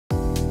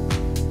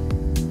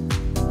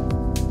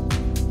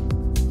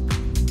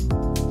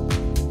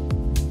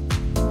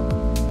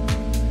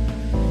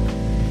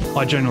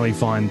I generally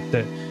find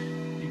that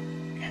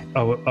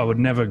I would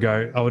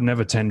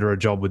never tender a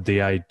job with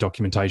DA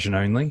documentation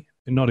only,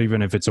 not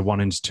even if it's a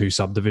 1:2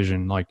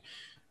 subdivision. Like,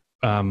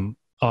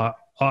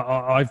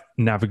 I've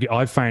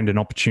found an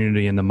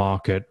opportunity in the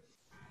market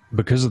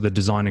because of the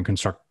design and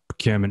construct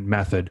procurement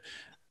method,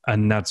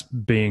 and that's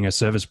being a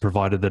service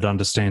provider that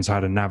understands how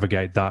to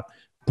navigate that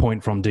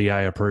point from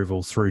DA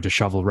approval through to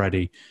shovel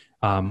ready,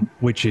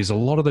 which is a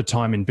lot of the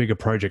time in bigger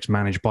projects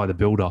managed by the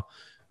builder.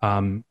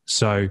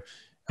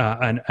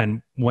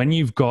 And when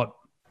you've got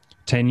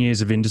 10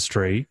 years of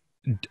industry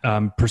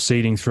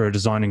proceeding through a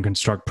design and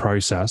construct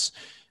process,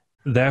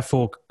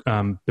 therefore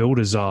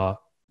builders are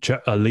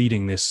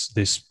leading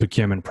this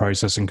procurement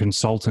process, and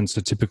consultants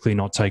are typically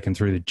not taken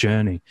through the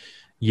journey.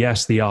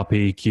 Yes, the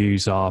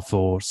RPEQs are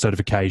for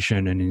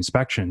certification and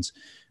inspections,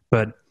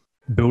 but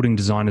building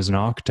designers and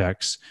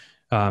architects,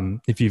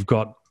 if you've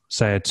got,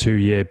 say, a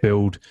 2-year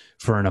build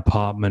for an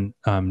apartment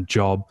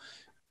job,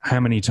 how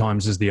many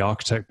times has the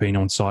architect been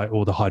on site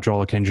or the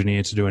hydraulic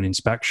engineer to do an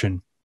inspection?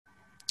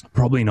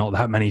 Probably not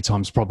that many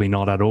times, probably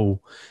not at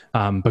all,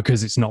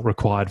 because it's not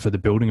required for the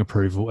building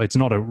approval. It's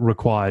not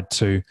required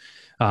to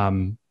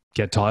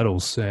get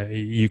titles.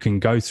 You can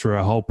go through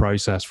a whole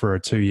process for a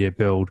 2-year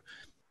build.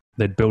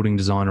 That building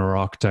designer or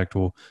architect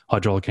or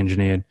hydraulic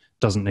engineer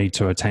doesn't need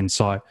to attend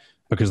site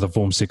because the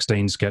Form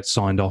 16s get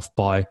signed off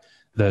by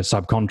the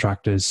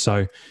subcontractors.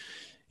 So,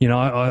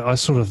 I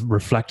sort of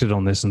reflected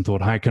on this and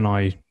thought, how can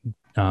I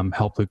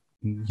help the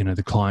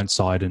client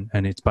side?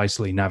 And it's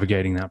basically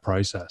navigating that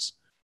process.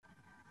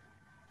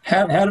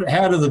 How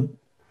do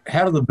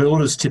the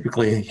builders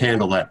typically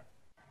handle that?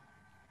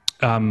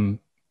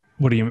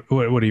 What do you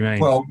mean?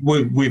 Well,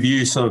 with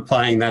you sort of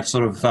playing that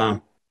sort of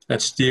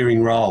that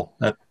steering role.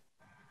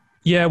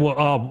 Yeah,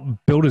 well,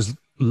 builders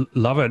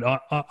love it.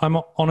 I'm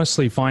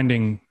honestly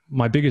finding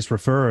my biggest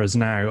referrers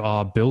now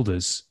are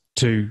builders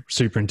to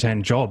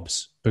superintend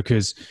jobs,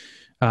 because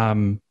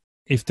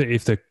if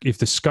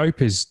the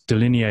scope is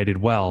delineated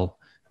well,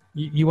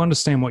 you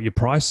understand what you're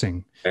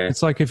pricing. Yeah.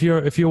 It's like if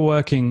you're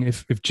working,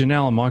 if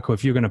Janelle and Michael,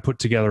 if you're going to put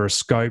together a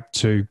scope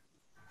to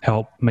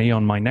help me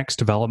on my next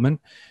development,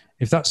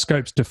 if that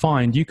scope's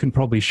defined, you can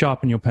probably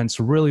sharpen your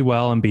pencil really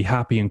well and be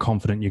happy and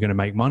confident you're going to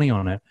make money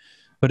on it.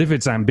 But if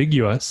it's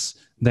ambiguous,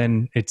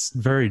 then it's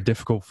very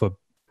difficult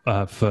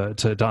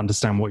to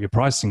understand what you're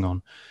pricing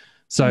on.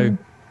 So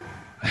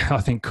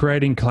I think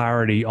creating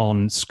clarity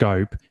on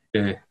scope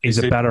is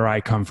a better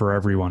outcome for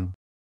everyone.